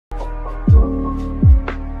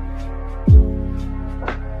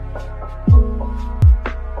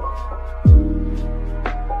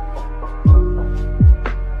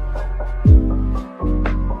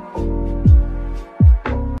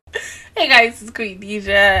guys, it's Queendija,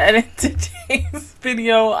 and in today's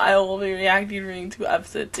video, I will be reacting to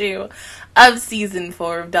episode 2 of season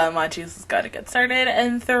 4 of Don't Watch This Is Gotta Get Started.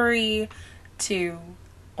 And 3, 2,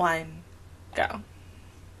 1, go.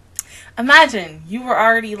 Imagine you were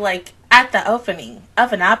already like at the opening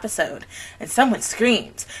of an episode and someone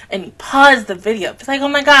screams and you pause the video. It's like, oh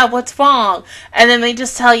my god, what's wrong? And then they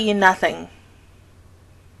just tell you nothing.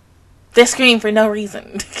 They scream for no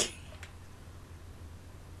reason.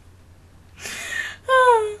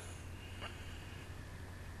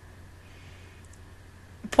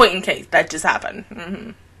 Point in case, that just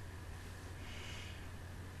happened.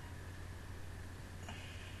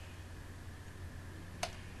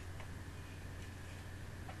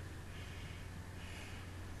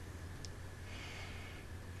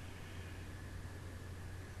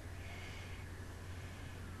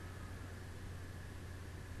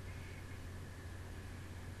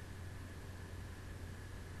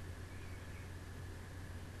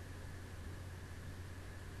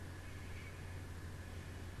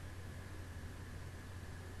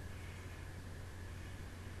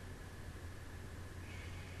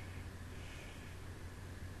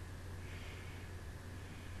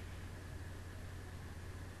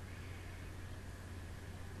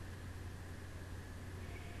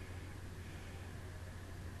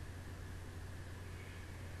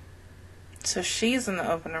 So she's in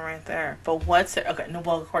the opener right there. But what's it? Okay, no,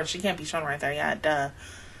 well, of course, she can't be shown right there. Yeah, duh.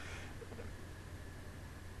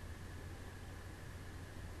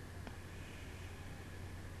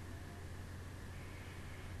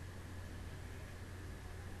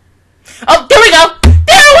 Oh, there we go!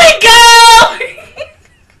 There we go!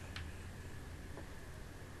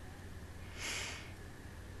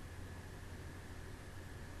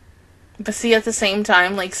 But see, at the same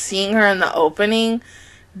time, like, seeing her in the opening,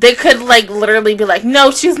 they could, like, literally be like, no,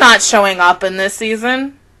 she's not showing up in this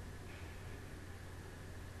season.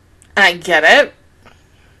 And I get it.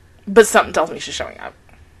 But something tells me she's showing up.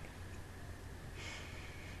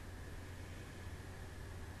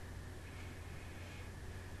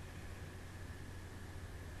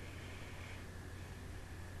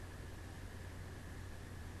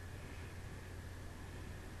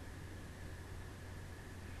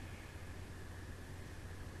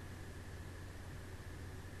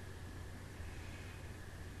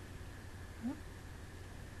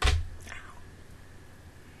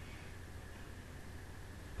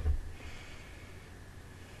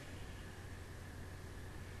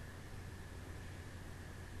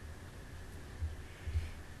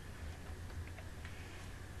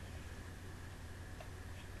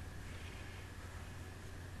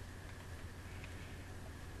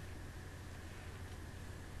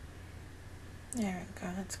 There we go,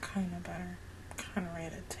 that's kind of better. Kind of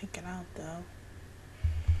ready to take it out, though.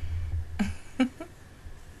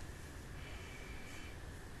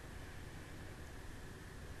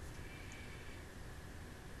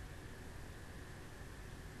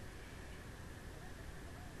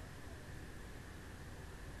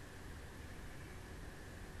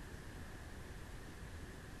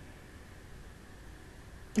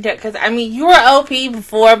 Yeah, because, I mean, you were OP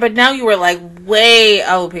before, but now you were, like, way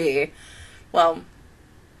OP. Well,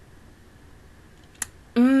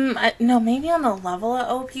 no, maybe on the level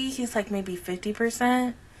of OP, he's like maybe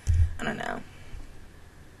 50%. I don't know.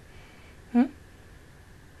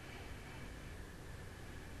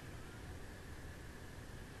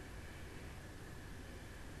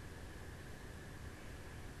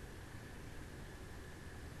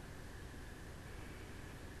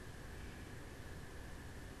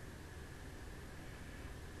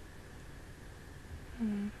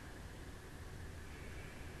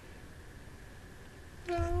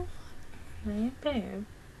 Oh, hey, babe.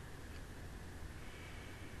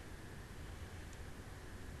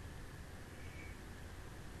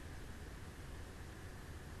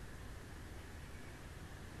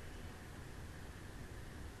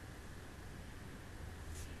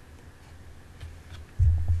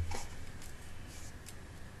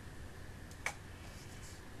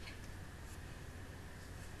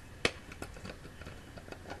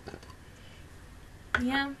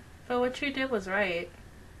 Yeah, but what you did was right.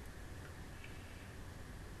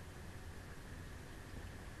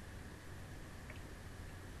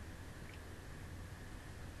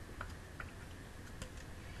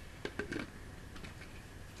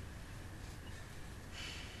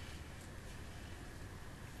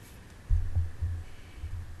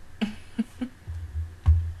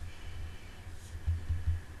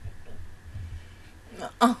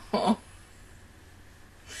 Oh.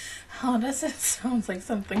 How does it sound like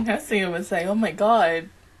something Hessia would say? Oh my god.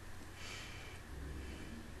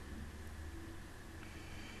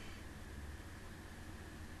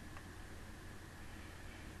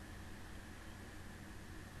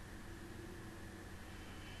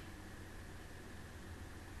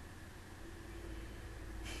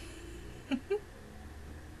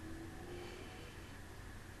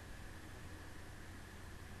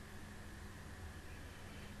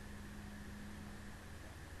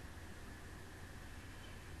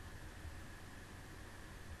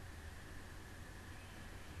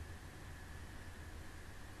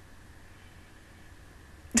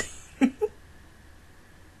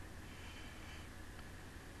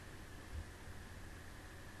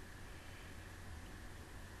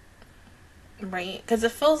 Right? Because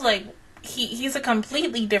it feels like he's a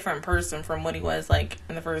completely different person from what he was like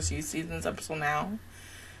in the first few seasons up till now.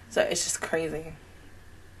 So it's just crazy.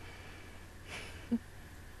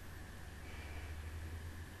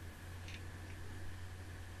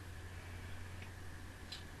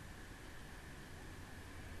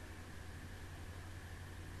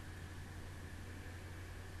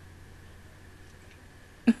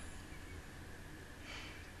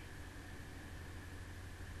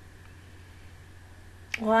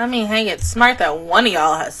 Well, I mean, hey, it's smart that one of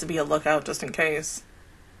y'all has to be a lookout just in case.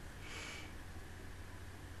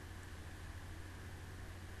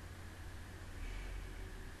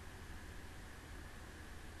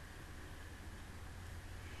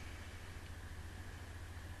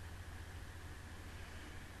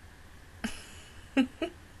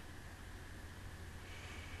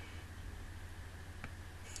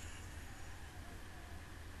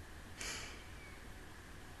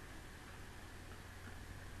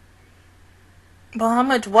 Well, how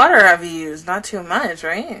much water have you used? Not too much,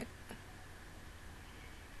 right?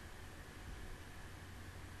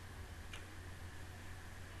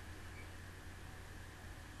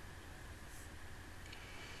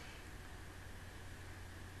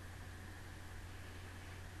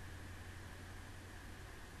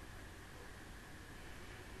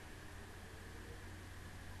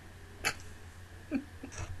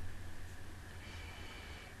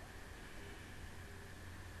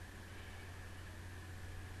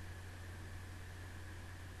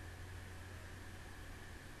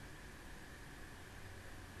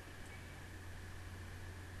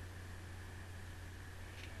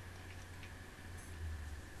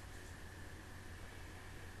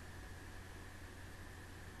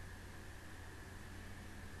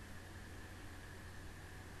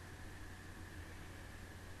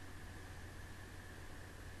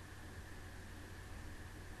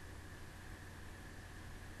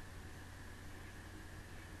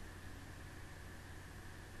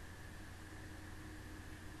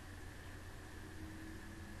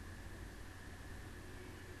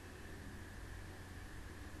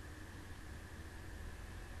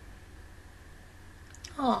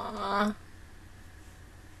 Aww.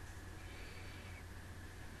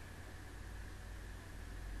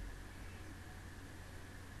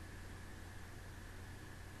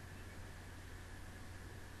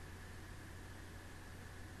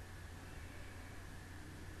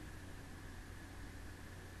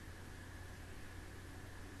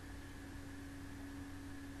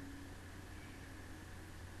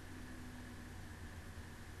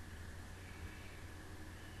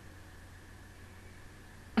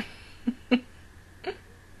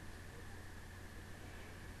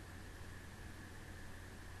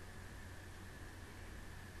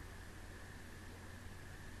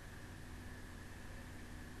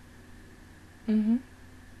 Mm-hmm.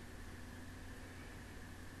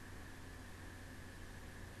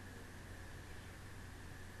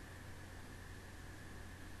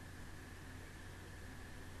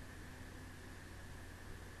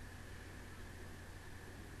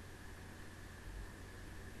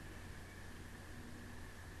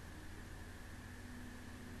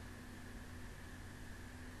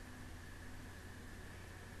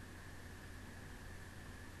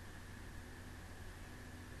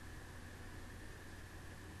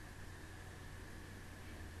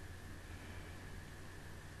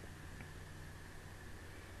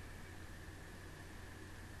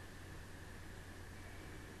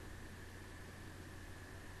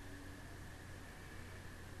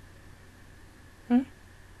 Hmm?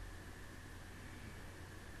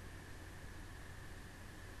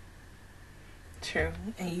 True.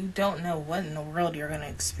 And you don't know what in the world you're going to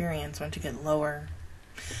experience once you get lower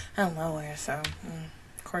and lower, so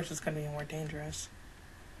of course it's going to be more dangerous.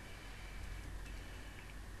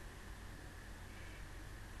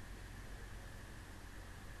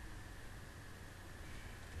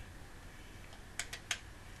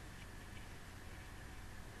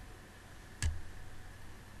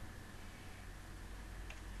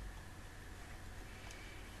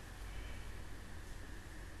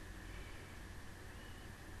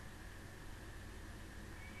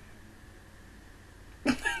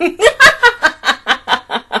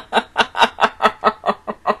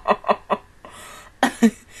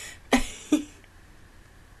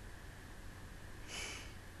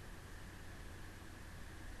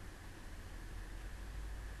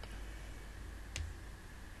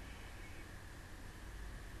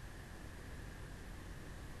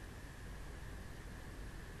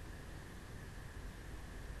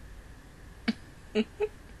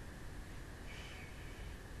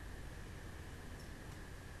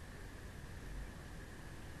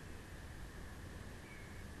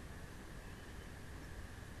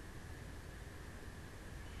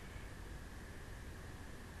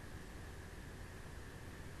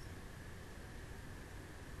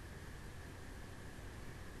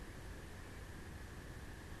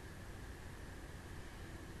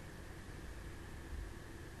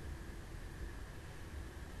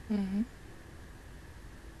 Mm-hmm.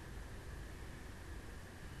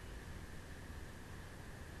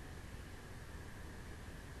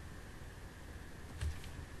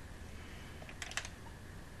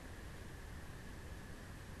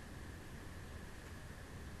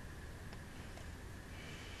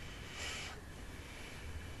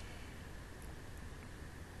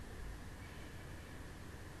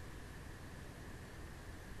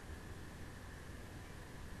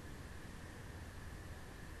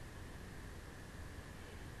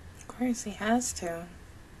 Of course he has to.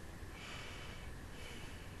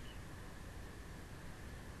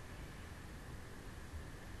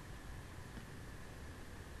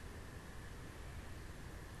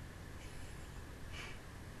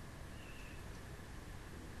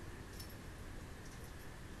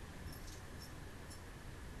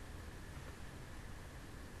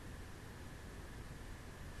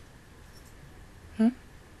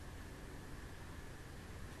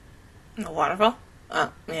 The waterfall?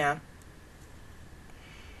 Oh, yeah.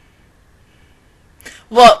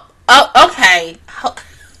 Well, oh, okay.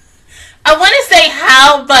 I want to say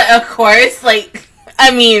how, but of course, like,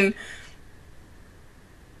 I mean...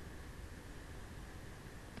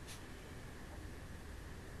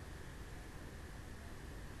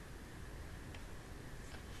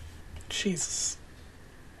 Jesus.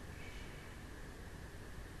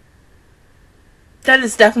 That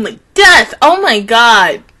is definitely death! Oh my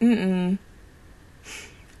god! Mm-mm.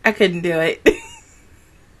 I couldn't do it.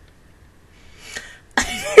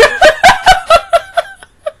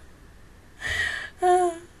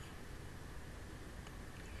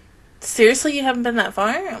 Seriously, you haven't been that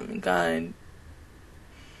far? Oh my god.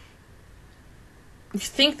 You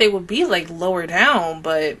think they would be, like, lower down,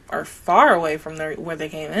 but are far away from where they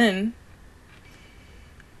came in.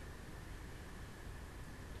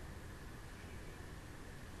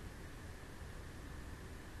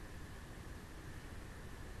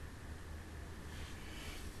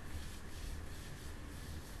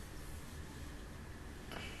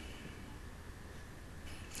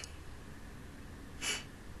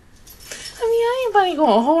 I mean, anybody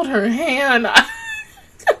gonna hold her hand?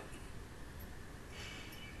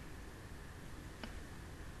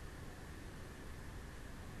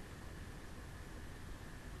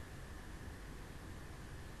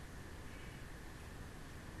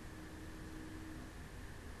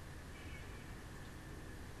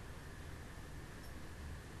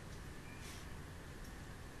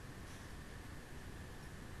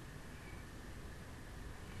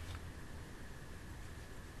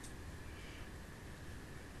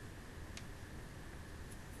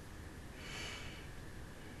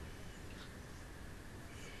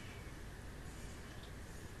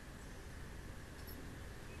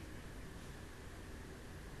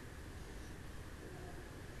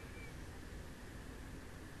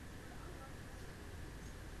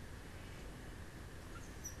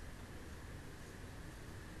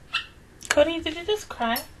 Cody, did you just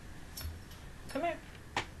cry? Come here.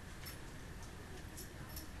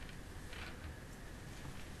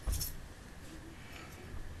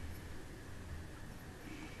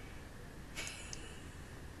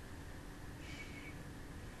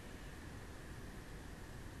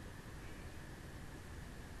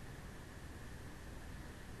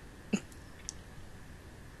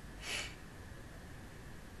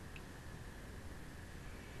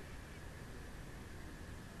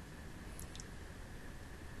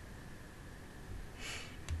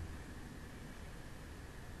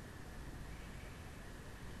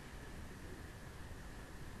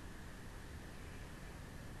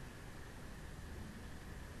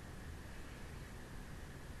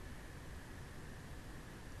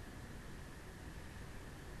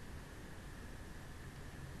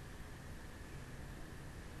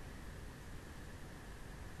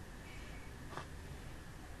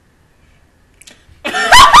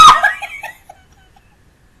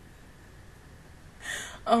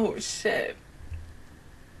 Oh, shit.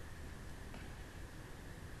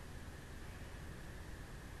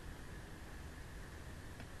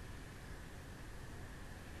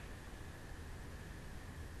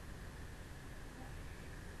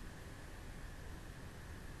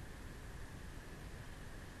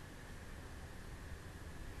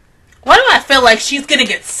 Why do I feel like she's gonna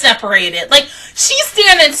get separated? Like, she's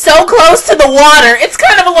standing so close to the water. It's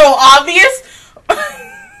kind of a little obvious.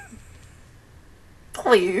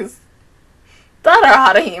 Please. That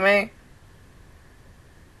are Harahime.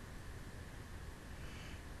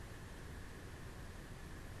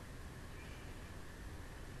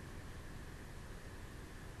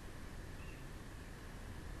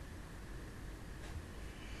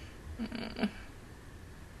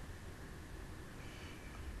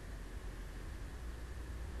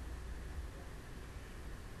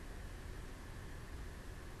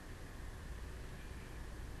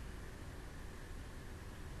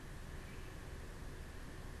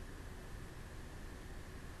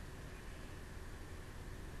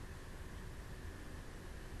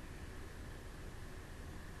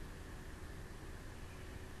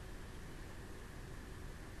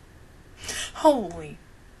 Holy.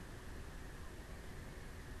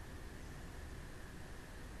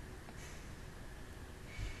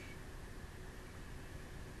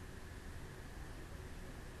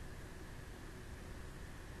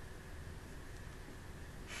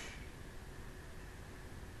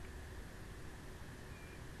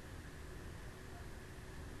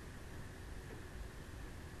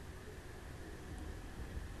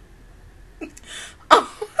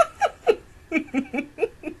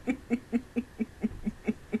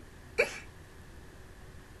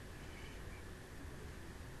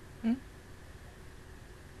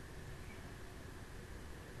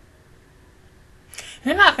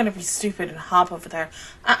 You're not gonna be stupid and hop over there.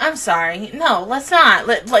 I'm sorry. No, let's not.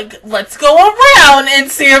 Let's go around and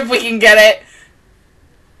see if we can get it.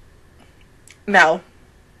 No.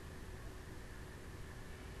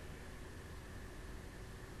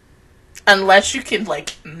 Unless you can,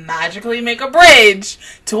 like, magically make a bridge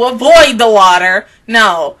to avoid the water.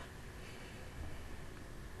 No.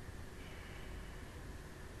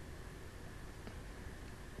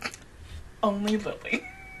 Only Lily.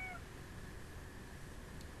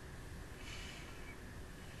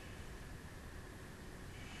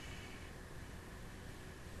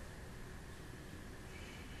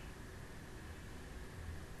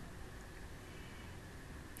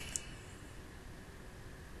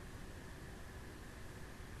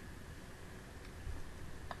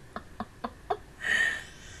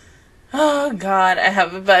 Oh, God, I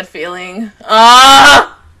have a bad feeling.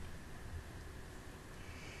 Ah!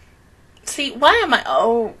 See, why am I...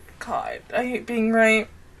 Oh, God, I hate being right.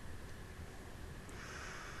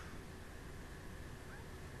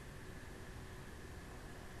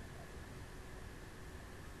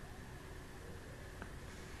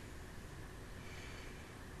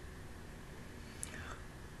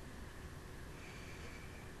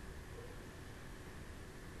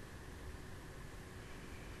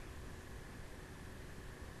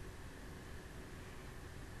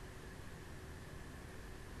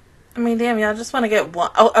 I mean, damn, y'all just want to get one.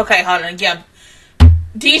 Oh, okay, hold on. Yeah.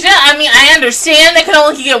 Deja, I mean, I understand they can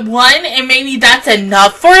only get one, and maybe that's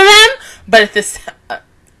enough for them, but at this...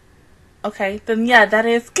 okay, then yeah, that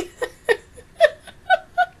is... Because me,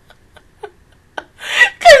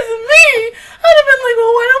 I'd have been like,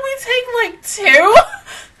 well, why don't we take, like, two?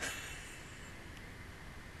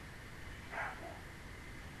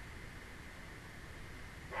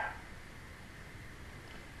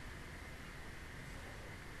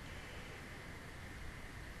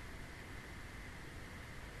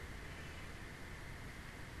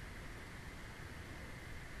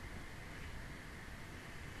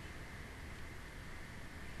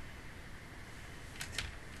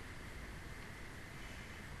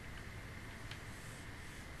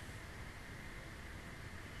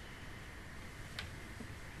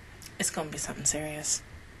 It's gonna be something serious.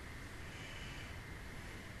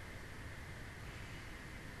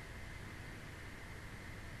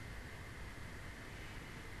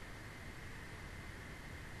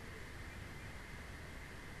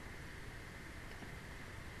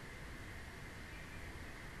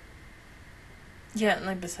 Yeah, and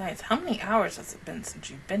like, besides, how many hours has it been since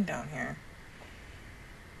you've been down here?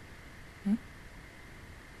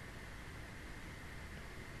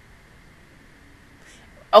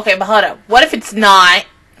 Okay, but hold up. What if it's not?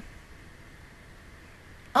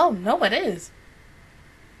 Oh, no, it is.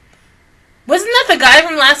 Wasn't that the guy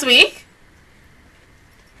from last week?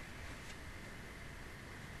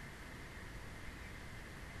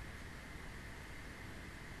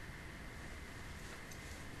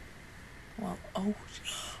 Well, oh.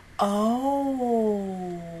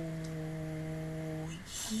 Oh.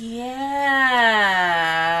 Yeah.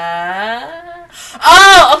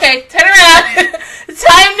 Oh, okay. Turn around.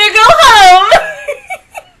 Time to go home.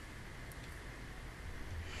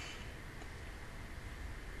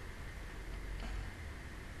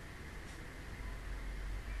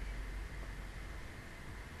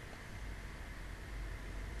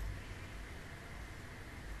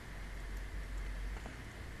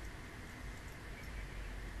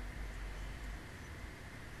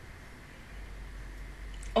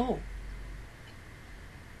 Oh.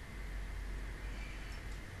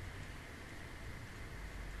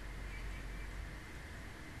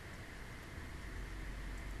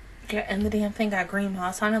 Yeah, and the damn thing got green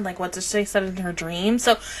moss on it, like what she said in her dream.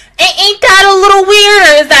 So, ain't that a little weird,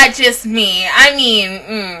 or is that just me? I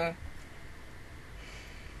mean,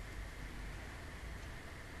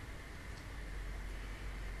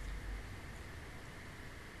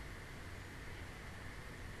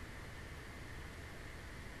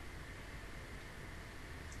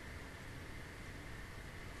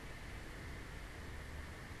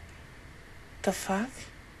 The fuck?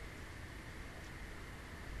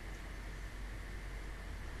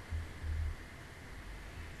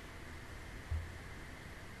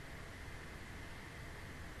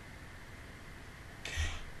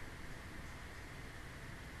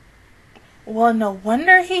 Well, no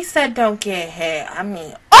wonder he said don't get hit. I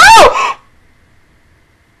mean, oh!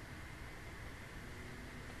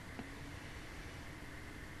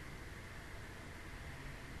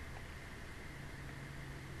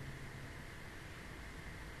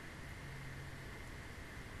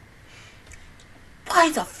 Why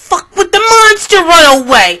the fuck would the monster run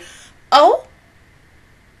away? Oh?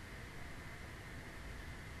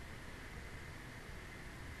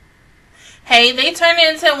 Hey, they turned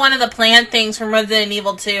into one of the plant things from Resident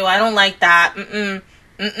Evil 2. I don't like that.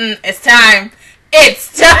 It's time.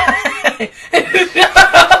 It's time.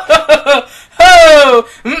 Oh.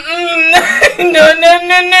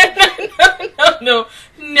 No.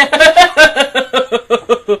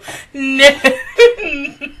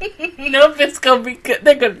 No, it's gonna be good.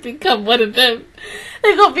 They're gonna become one of them.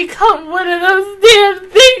 They're gonna become one of those damn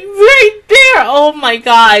things right there. Oh my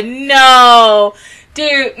god, no.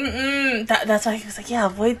 Dude, that's why he was like, yeah,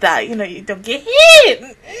 avoid that. You know, you don't get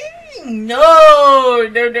hit. No.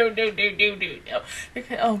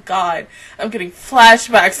 Oh, God. I'm getting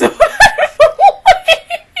flashbacks. Whether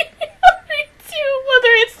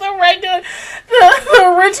it's the regular,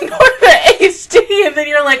 the original or the HD, and then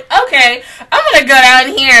you're like, okay, I'm gonna go down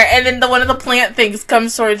here, and then one of the plant things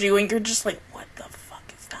comes towards you, and you're just like, what the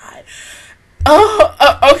fuck is that?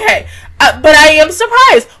 Okay. But I am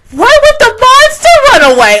surprised. Why would the monster run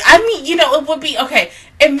away? I mean, you know, it would be, okay,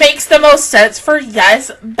 it makes the most sense for,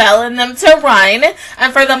 yes, Belle and them to run,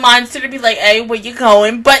 and for the monster to be like, hey, where you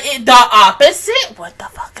going? But the opposite? What the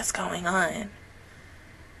fuck is going on?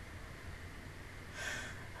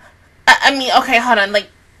 I mean, okay, hold on, like,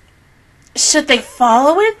 should they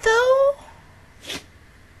follow it, though?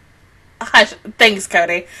 Thanks,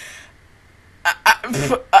 Cody.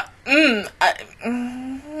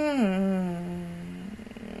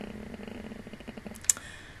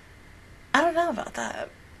 I don't know about that.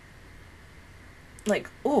 Like,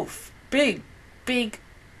 oof. Big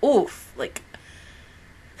oof. Like,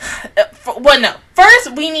 well, no.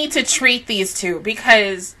 First, we need to treat these two,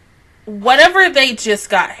 because whatever they just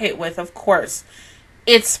got hit with, of course,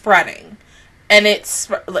 it's spreading. And it's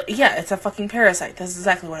a fucking parasite. That's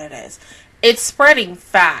exactly what it is. It's spreading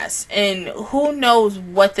fast, and who knows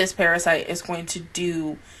what this parasite is going to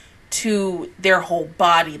do to their whole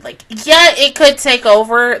body. Like, yeah, it could take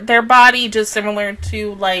over their body, just similar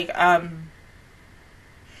to, like,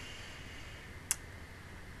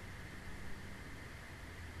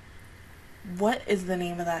 what is the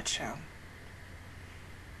name of that show?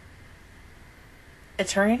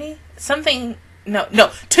 Eternity? Something, no,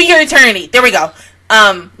 To Your Eternity. There we go.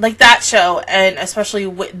 Like that show, and especially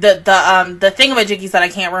with the thingamajiggies that I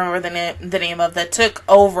can't remember the name of, that took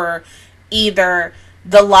over either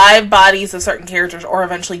the live bodies of certain characters or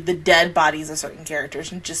eventually the dead bodies of certain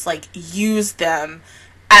characters, and just like use them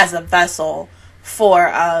as a vessel for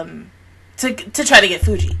to try to get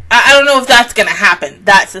Fuji. I don't know if that's gonna happen.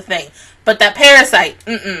 That's the thing. But that parasite,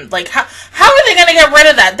 like how are they gonna get rid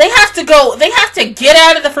of that? They have to get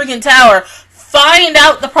out of the freaking tower, find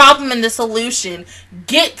out the problem and the solution,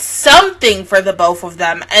 get something for the both of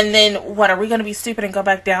them, and then what, are we going to be stupid and go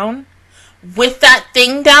back down with that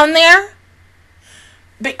thing down there?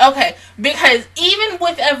 Okay, because even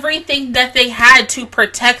with everything that they had to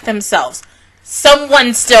protect themselves,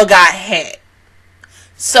 someone still got hit.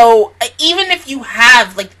 So even if you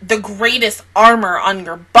have like the greatest armor on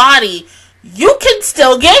your body, you can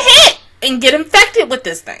still get hit and get infected with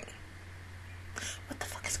this thing.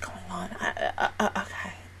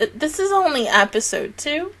 Okay. This is only episode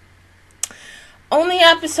 2. Only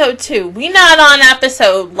episode 2. We're not on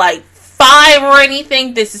episode, like, 5 or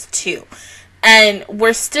anything. This is 2. And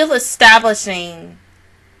we're still establishing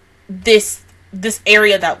this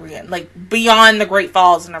area that we're in. Like, beyond the Great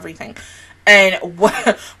Falls and everything. And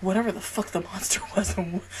whatever the fuck the monster was,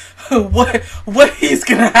 what he's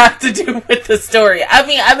gonna have to do with the story. I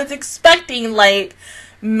mean, I was expecting, like,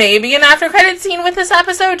 maybe an after credit scene with this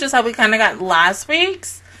episode, just how we kind of got last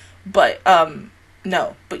week's, but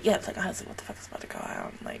no. But yeah, it's like, honestly, what the fuck is about to go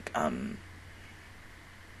out? Like, who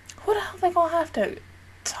the hell are they gonna have to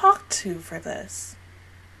talk to for this?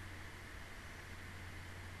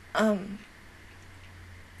 I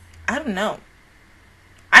don't know.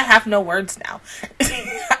 I have no words now.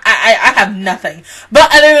 I have nothing.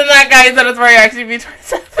 But other than that, guys, that is where I actually be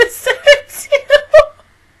towards episode 2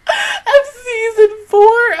 of season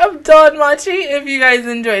 4 of Danmachi if you guys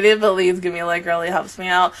enjoyed it. Please give me a like, really helps me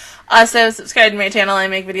out. Also, subscribe to my channel. I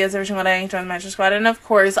make videos every single day. Join the Master Squad. And of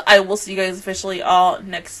course, I will see you guys officially all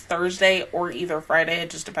next Thursday or either Friday. It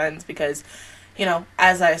just depends because, you know,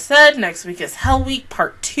 as I said, next week is Hell Week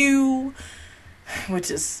Part 2, which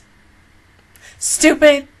is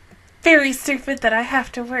stupid. Very stupid that I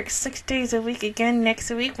have to work 6 days a week again next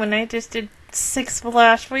week when I just did 6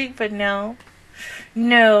 last week, but no.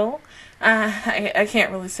 I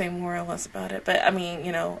can't really say more or less about it, but I mean,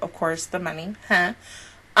 you know, of course, the money, huh?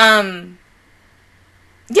 Yeah,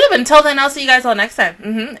 but until then, I'll see you guys all next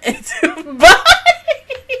time. Bye!